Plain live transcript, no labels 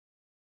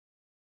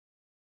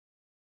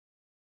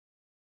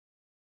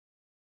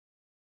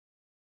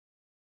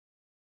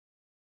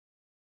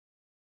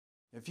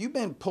If you've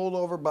been pulled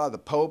over by the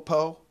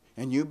popo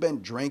and you've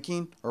been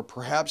drinking or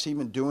perhaps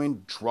even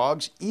doing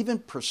drugs, even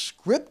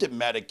prescriptive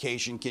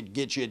medication could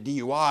get you a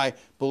DUI,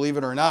 believe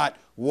it or not.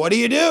 What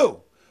do?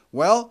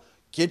 Well,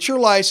 get your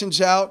license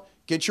out,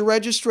 get your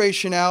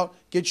registration out,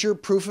 get your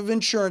proof of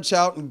insurance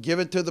out and give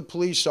it to the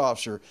police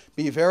officer.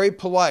 Be very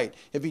polite.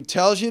 If he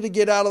tells you to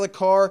get out of the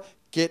car,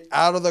 get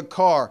out of the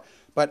car.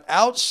 But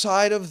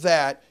outside of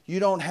that, you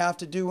don't have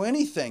to do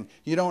anything.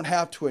 You don't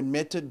have to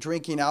admit to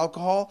drinking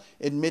alcohol,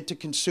 admit to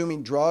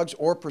consuming drugs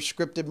or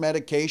prescriptive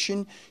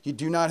medication. You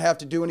do not have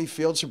to do any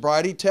field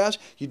sobriety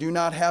tests. You do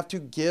not have to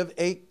give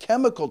a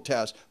chemical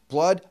test,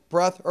 blood,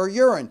 breath, or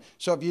urine.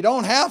 So if you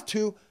don't have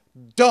to,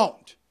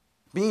 don't.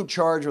 Being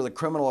charged with a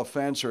criminal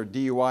offense or a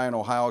DUI in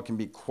Ohio can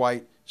be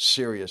quite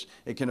serious.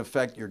 It can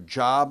affect your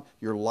job,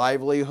 your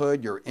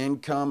livelihood, your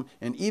income,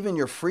 and even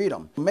your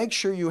freedom. Make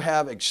sure you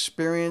have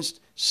experienced,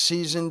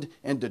 seasoned,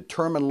 and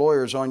determined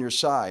lawyers on your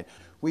side.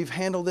 We've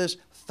handled this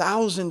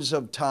thousands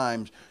of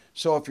times,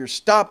 so if you're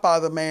stopped by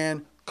the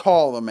man,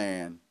 call the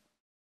man.